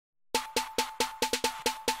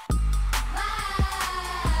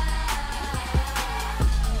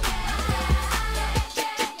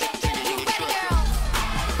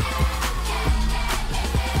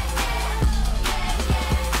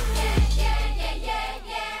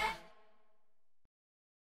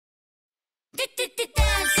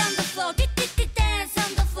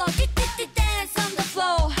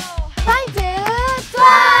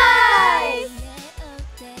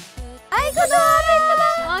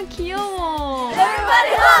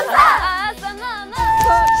빨리 감사.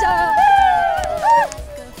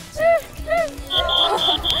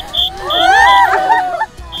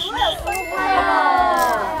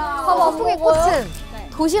 봐봐, 속의 꽃은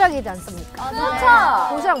도시락이지 않습니까?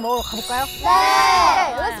 그렇죠. 도시락 먹으러 가볼까요?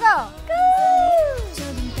 네. 오케이, 렛츠고!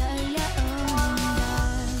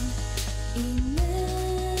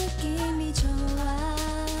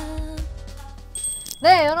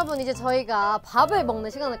 네, 여러분 이제 저희가 밥을 먹는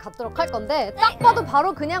시간을 갖도록 할 건데 딱 봐도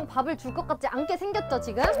바로 그냥 밥을 줄 것 같지 않게 생겼죠,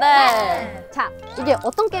 지금? 네. 자, 이게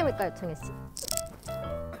어떤 게임일까요, 정혜 씨?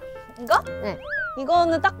 이거? 네.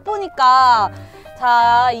 이거는 딱 보니까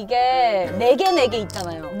자, 이게 4개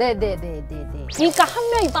있잖아요. 네네네네네. 그러니까 한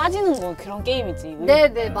명이 빠지는 거 그런 게임이지.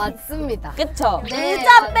 네네, 맞습니다. 그쵸? 네.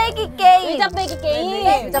 의자 빼기 게임. 의자 빼기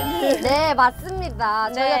게임. 네,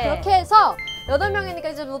 맞습니다. 저희가 네. 그렇게 해서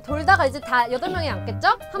 8명이니까 이제 뭐 돌다가 이제 다 8명이 앉겠죠?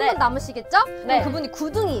 한 분 남으시겠죠? 네. 그럼 그분이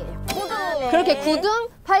 9등이에요. 9등. 그렇게 9등,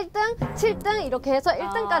 8등, 7등 이렇게 해서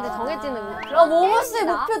 1등까지 정해지는 그럼 모모 씨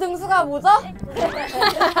목표 등수가 뭐죠?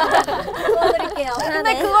 보여드릴게요.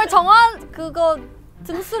 근데 그거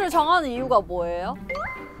등수를 정하는 이유가 뭐예요?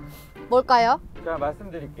 뭘까요? 자,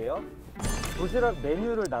 말씀드릴게요. 도시락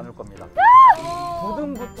메뉴를 나눌 겁니다.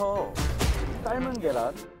 9등부터 삶은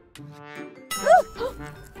계란,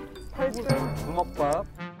 8등 주먹밥.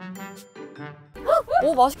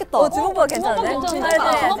 오, 맛있겠다. 주먹밥 괜찮네.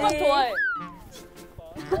 주먹밥 좋아해.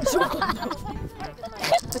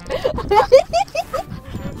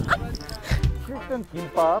 7등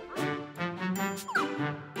김밥.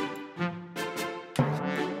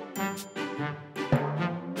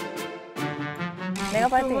 내가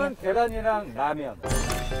 8등은 계란이랑 라면.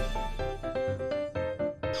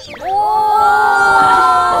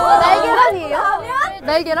 날계란이에요?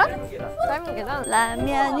 날계란? 삶은 계란?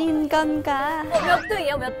 라면인 건가? 몇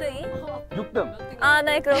등이요? 몇 등이? 6등. 아,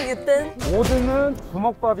 네, 그럼 6등. 5등은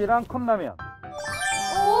주먹밥이랑 컵라면.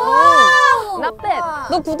 나빼.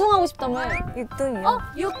 너 9등 하고 싶다며.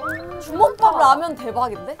 6등이요? 주먹밥 라면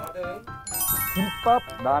대박인데? 김밥,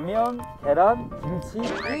 라면, 계란, 김치.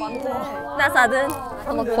 나 4등.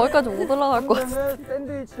 나 거기까지 못 올라갈 것 같아. 3등은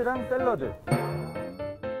샌드위치랑 샐러드.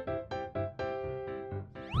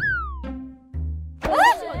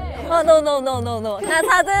 노. 나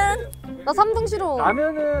 4등. 나 3등 싫어.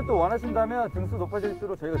 라면은 또 원하신다면 등수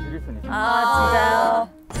높아질수록 저희가 드릴 수는 있습니다. 아,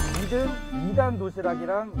 진짜요? 2등 2단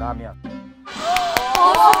도시락이랑 라면.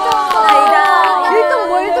 나 2등. 1등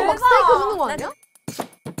뭐 1등 막 스테이크 주는 거 아니야?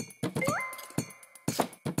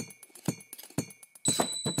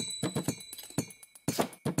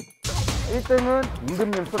 일등은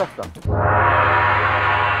임금님 수락산.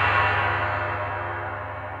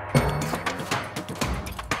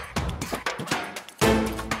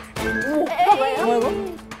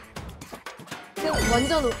 지금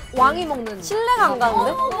완전 왕이 먹는. 신뢰가 안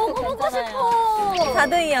가는데? 먹고 싶어.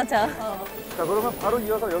 4등이요, 저. 자, 그러면 바로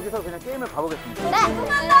이어서 여기서 그냥 게임을 가보겠습니다.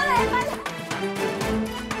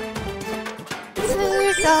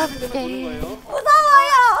 즐겁게.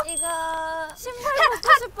 이거 신발 먹고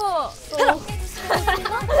싶어.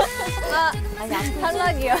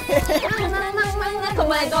 탈락이요. 그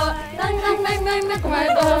말고 그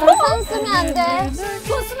말고 손 쓰면 안 돼.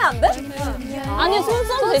 손 쓰면 안 돼? 아니, 손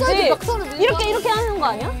써도 되지. 이렇게 하는 거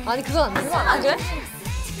아니야? 아니, 그건 안 돼. 아, 그래?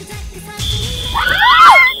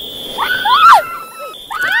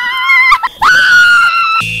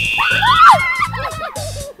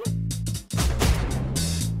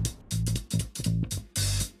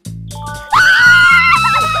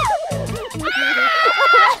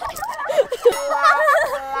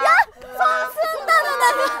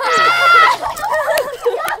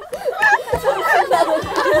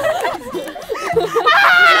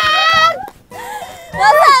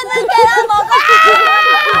 여사는 계란 먹어.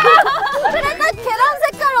 그래, 나 계란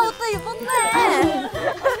색깔 옷도 입었네.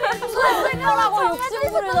 손 쓸 거라고 욕심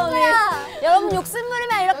부리더니. 여러분,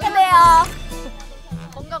 욕심부리면 이렇게 돼요.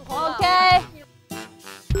 건강 건강. 오케이.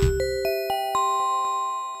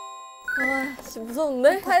 와,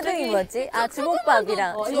 무서운데? 8등이 뭐였지? 아,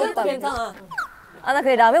 주먹밥이랑. 주먹밥 괜찮아. 아, 나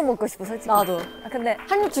그래 라면 먹고 싶어, 솔직히. 나도. 아, 근데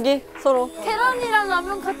한입 주기, 서로. 계란이랑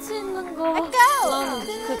라면 같이 있는 거.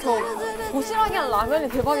 나는 도시락이랑 라면이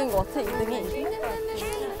대박인 것 같아, 이름이.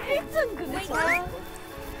 1등 그거.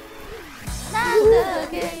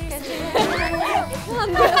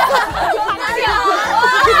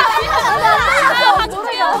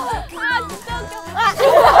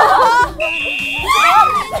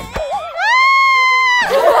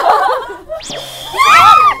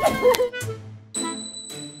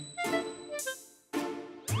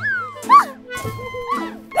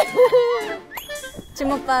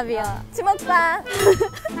 주먹밥이야. 주먹밥.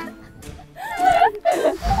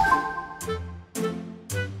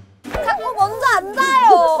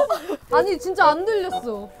 아니 진짜 안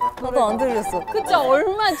들렸어. 나도 안 들렸어. 그치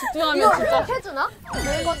얼마나 집중하면 이거 진짜. 해주나?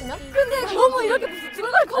 내 거지면? 근데 너무 이렇게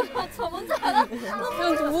들어갈 것 같아. 저 먼저 알아. 야,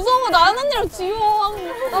 무서워. 나은 언니랑 지효.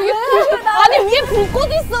 위에 불, 아니 위에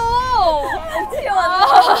불꽃 있어. 지효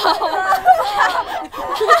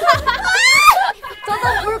저도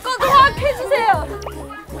불꽃을 화학해주세요.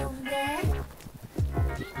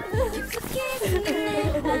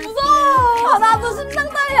 무서워. 아, 나도 심장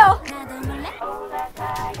떨려.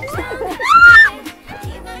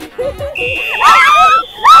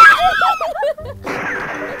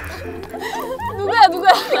 누구야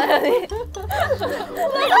누구야? 나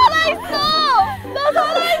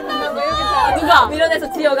살아있어. 누가?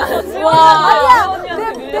 밀어내서 지효가. 와. 아니야.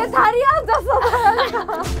 내 다리에 앉았어.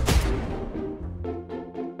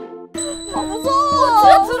 무서워.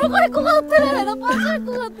 진짜 들어갈 것 같아. 나 빠질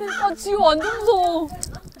것 같아. 아 지효 완전 무서워.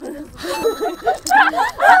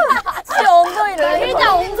 지효 엉덩이를. 일단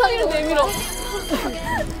엉덩이를 내밀어.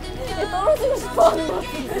 떨어지고 싶어 하는 것 같아.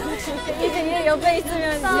 이제 얘 옆에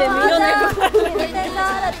있으면 이제 밀어내고. 이때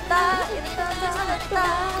살았다. 이때 살았다.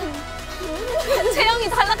 채영이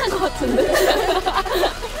탈락한 것 같은데.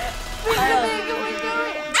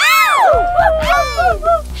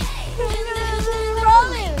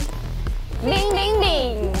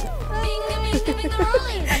 빙빙빙.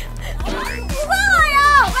 무서워요.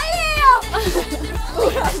 빨리 해요.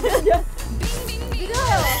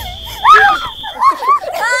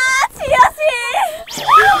 아, 지효 씨.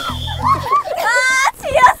 아,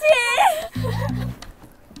 지효 씨.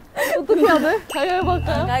 어떻게 해야 돼? 가위바위보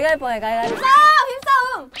할까요? 가위바위보 해, 가위바위보.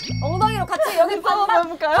 힘싸움. 엉덩이로 같이 여기 반반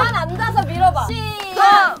해볼까요? 반 앉아서 밀어봐.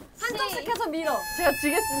 시작. 한쪽씩 해서 밀어. 제가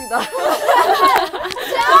지겠습니다. 야!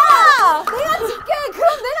 내가 질게. 그럼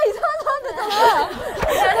내가 이상한 사람 되잖아.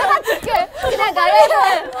 내가 질게. 그냥 가위바위보 해.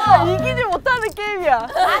 이기지 못하는 게임이야.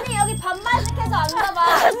 아니 여기 반반씩 해서 앉아봐.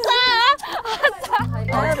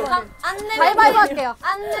 안 내면 가위바위보 할게요.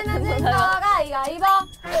 안 내면 진 거가 가위바위보.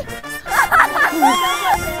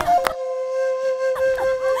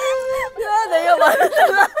 내가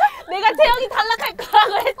말했잖아. 내가 태영이 탈락할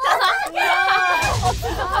거라고 했잖아.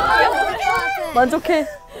 만족해.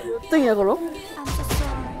 몇 등이야 그럼?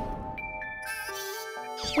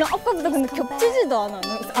 나 아까보다 근데 겹치지도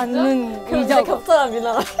않는 의자가. 겹쳐라,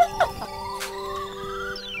 미나.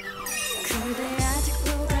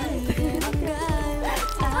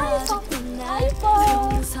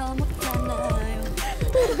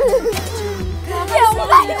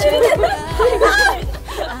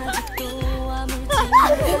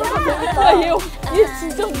 얘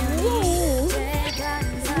진짜 무서워.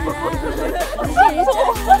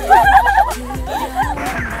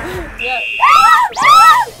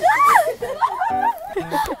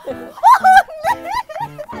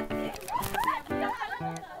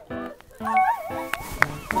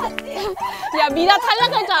 야 미나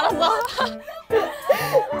탈락할 줄 알았어.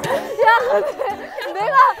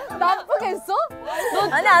 내가 나쁘게 했어?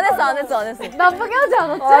 아니, 안 했어. 나쁘게 하지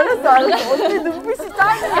않았지? 안 했어. 언니 눈빛이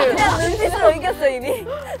짱이에요. 그냥 눈빛으로 이겼어, 이미.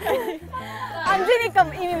 안 되니까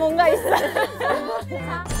이미 뭔가 있어.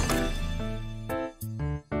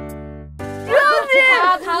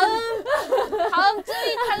 자 다음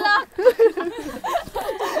쯔이 탈락.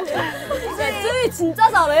 야, 쯔이 진짜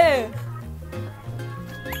잘해.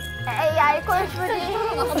 에이 알콜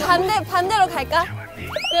뿌리. 반대로 갈까?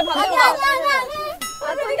 그래 반대로 가.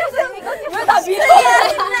 아니, 이겼어. 왜 나 밀어?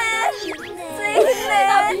 쯔이 힘내.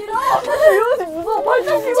 나 밀어. 이러지 무서워. 발전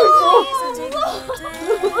끼고 있어.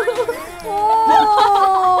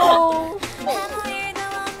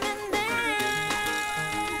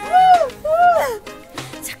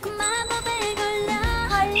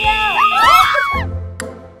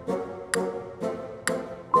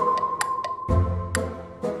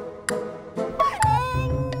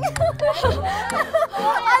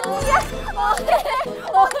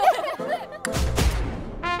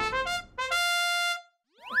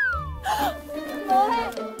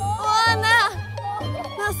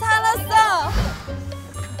 나 살았어.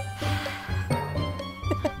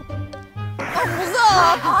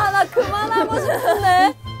 무서워. 나 그만하고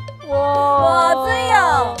싶은데. 와,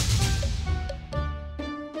 쯔이야.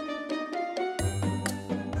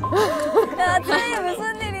 야, 쯔이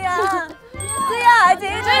무슨 일이야. 쯔이야, 아직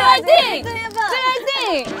화이팅! 쯔이 해봐.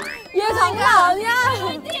 화이팅! 얘 장난 아니야.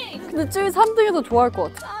 근데 쯔이 3등에서 좋아할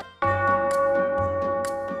것 같아.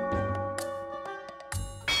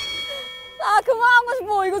 아, 그만하고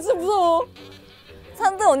싶어. 이거 진짜 무서워.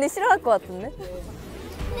 산도 언니 싫어할 것 같은데?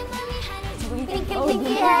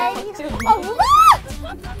 아 무서워!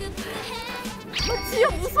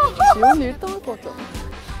 지연이 1등 할 것 같아.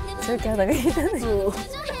 저렇게 하다가 일단은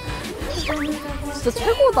진짜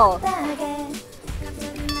최고다.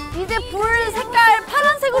 이제 불 색깔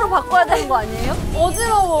파란색으로 바꿔야 되는 거 아니에요?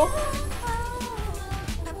 어지러워.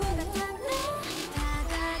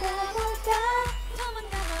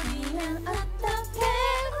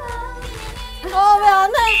 왜 안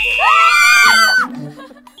해?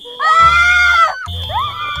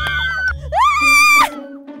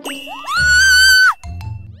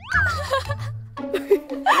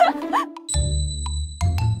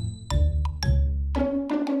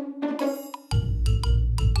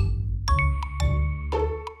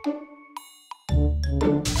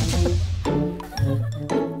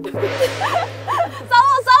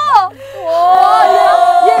 싸워!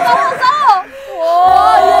 와, 얘 싸워! 와,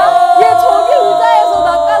 얘 저기 의자에서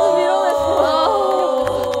나까지 밀어냈어.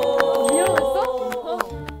 밀어냈어?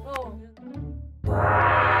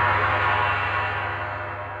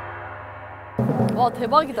 와,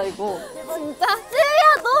 대박이다, 이거. 진짜?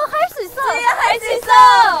 쯔야, 너 할 수 있어! 쯔야, 할 수 있어!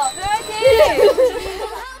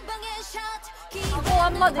 각오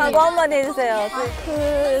한마디. 각오 한마디 해주세요.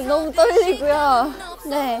 너무 떨리고요.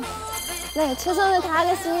 네, 최선을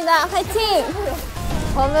다하겠습니다. 화이팅!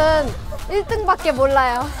 저는 1등밖에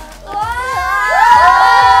몰라요.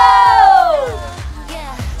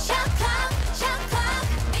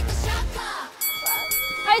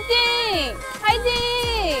 화이팅!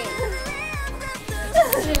 화이팅!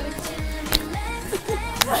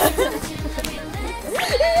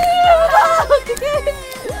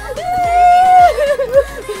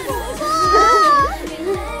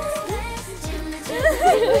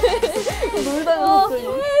 놀다가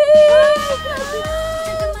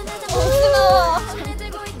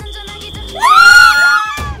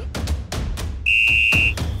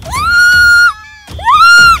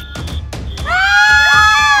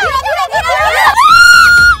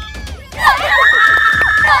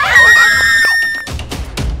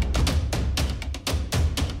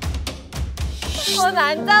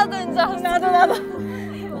안 자던 줄 알았어. 나도.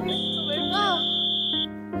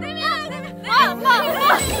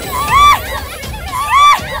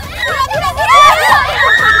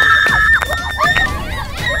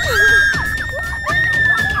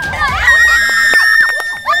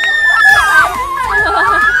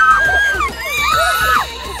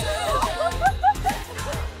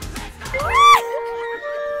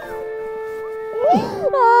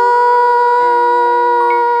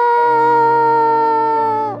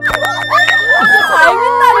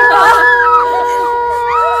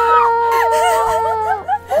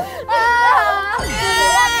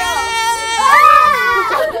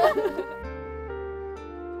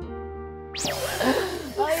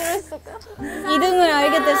 이름을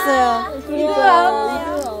알게 됐어요.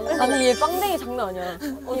 아니 얘 빵댕이 장난 아니야.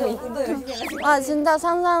 아 진짜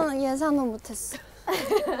상상 예상은 못했어.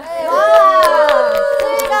 쯔이가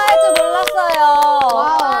할 줄 몰랐어요.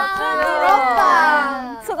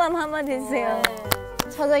 부럽다. 소감 한마디 해주세요.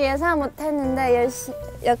 저도 예상 못했는데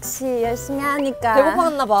역시 열심히 하니까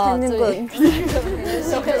배고팠나 봐. 되는군.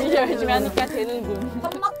 열심히 하니까 되는군.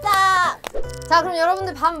 밥 먹자. 자, 그럼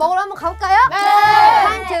여러분들 밥 먹으러 한번 가볼까요? 네.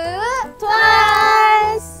 하트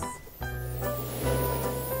트와이스.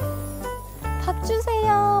 밥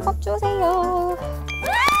주세요. 밥 주세요.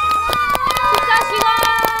 식사 시간.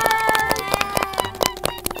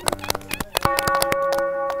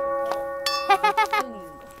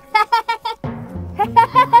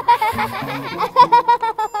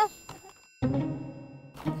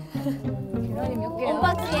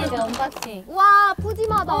 언박싱 해줘, 언박싱. 와,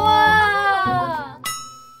 푸짐하다. 와.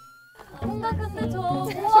 뭔가 근데 저.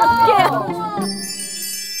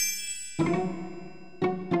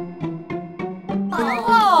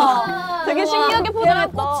 우와. 되게 신기하게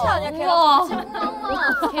포장했다. 꼬치 아니야, 우와.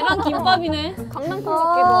 계란 김밥이네. 강낭콩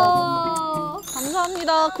같기도 하고.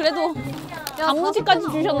 감사합니다. 그래도 단무지까지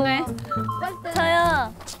주셨네.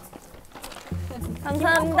 저요.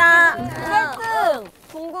 감사합니다. 1등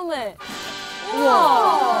궁금해.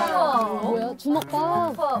 우와. 뭐야,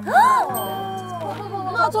 주먹밥.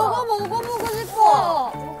 나 저거 먹어보고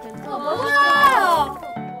싶어. 뭐야?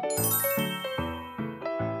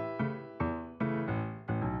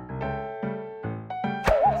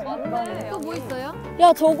 또 뭐 있어요?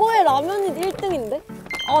 야 저거에 라면이 1등인데?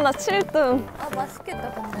 나 7등. 아 맛있겠다.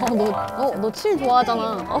 너 7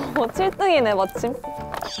 좋아하잖아. 7등이네 마침.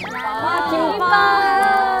 김밥.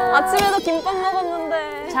 아침에도 김밥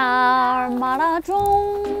먹었는데. 잘 말아줘.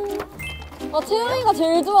 채영이가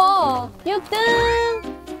제일 좋아. 6등.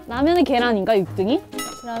 라면에 계란인가 6등이?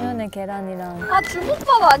 라면에 계란이랑. 아,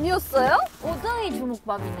 주먹밥 아니었어요? 5등이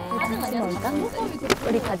주먹밥이네. 같이 먹을까?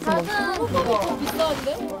 우리 같이 먹자.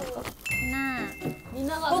 비싼데? 하나,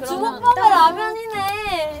 미나가 주먹밥에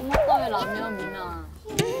라면이네. 주먹밥에 라면 미나.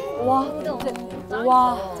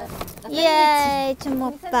 와. 예,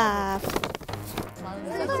 주먹밥.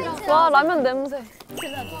 와 라면 냄새.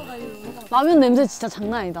 라면 냄새 진짜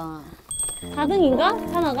장난 아니다.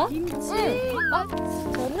 4등인가? 하나가?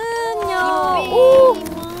 저는요. 오,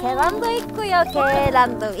 계란도 있고요.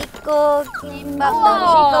 계란도 있고 김밥도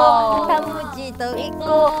있고 단무지도 있고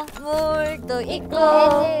물도 있고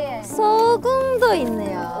소금도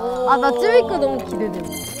있네요. 아, 나 찌를 거 너무 기대돼.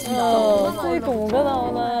 그러니까 뭐가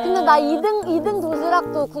나오나. 근데 나 2등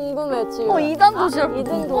도시락도 궁금해, 지금. 2단 도시락.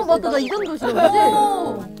 2등 도시락. 맞다, 나 2단 도시락이지?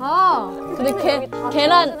 아. 근데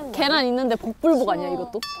계란 있는데 복불복 아니야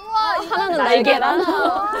이것도? 하나는 날계란.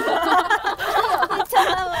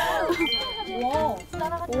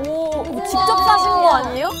 오, 직접 사신 거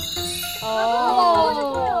아니에요?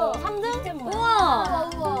 3등? 우와.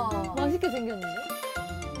 맛있게 생겼는데?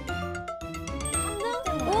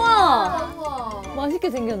 우와. 맛있게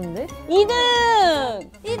생겼는데? 2등!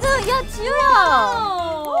 야, 지효야.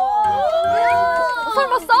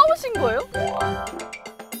 설마 싸우신 거예요?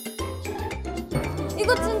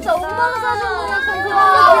 이거 진짜 엄마가 사준 거 같은 그런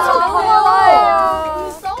싸우셨어요.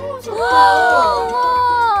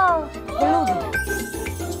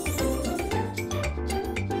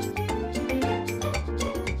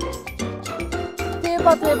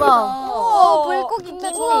 대박. 우와, 물고기 김이.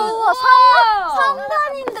 우와,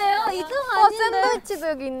 3단인데요? 2등 아닌데? 샌드위치도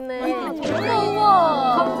여기 있네.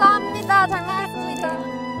 우와. 감사합니다. 잘 먹겠습니다.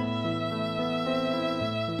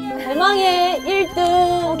 대망의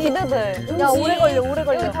 1등 기대돼. 야, 오래 걸려.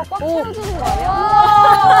 여기 다 꽉 채워주는 거 아니야?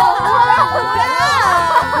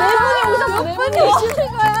 네 분이 오셨어. 몇 분이 오시는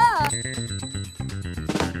거야?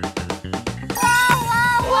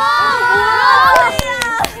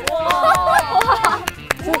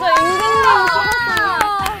 진짜 임금님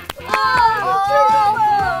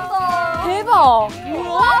대박.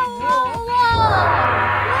 우와,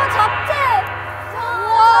 잡채.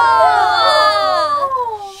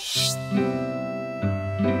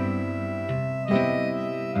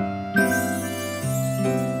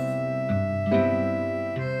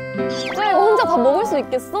 저희 혼자 다 먹을 수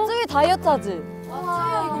있겠어? 저기 다이어트 하지?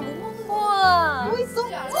 우와. 뭐 있어?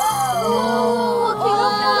 우와,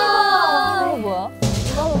 개운하다. 이거 뭐야?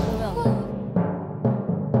 이거 한번 보면 안 돼?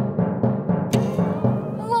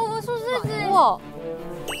 우와, 소시지. 우와.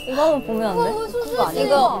 이거 한번 보면 안 돼? 그거 아니야?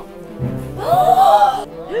 이거.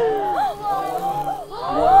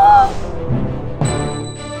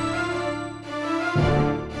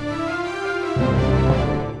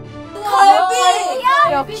 갈비!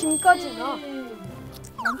 야, 김까지 나.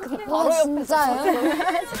 바로 진짜요?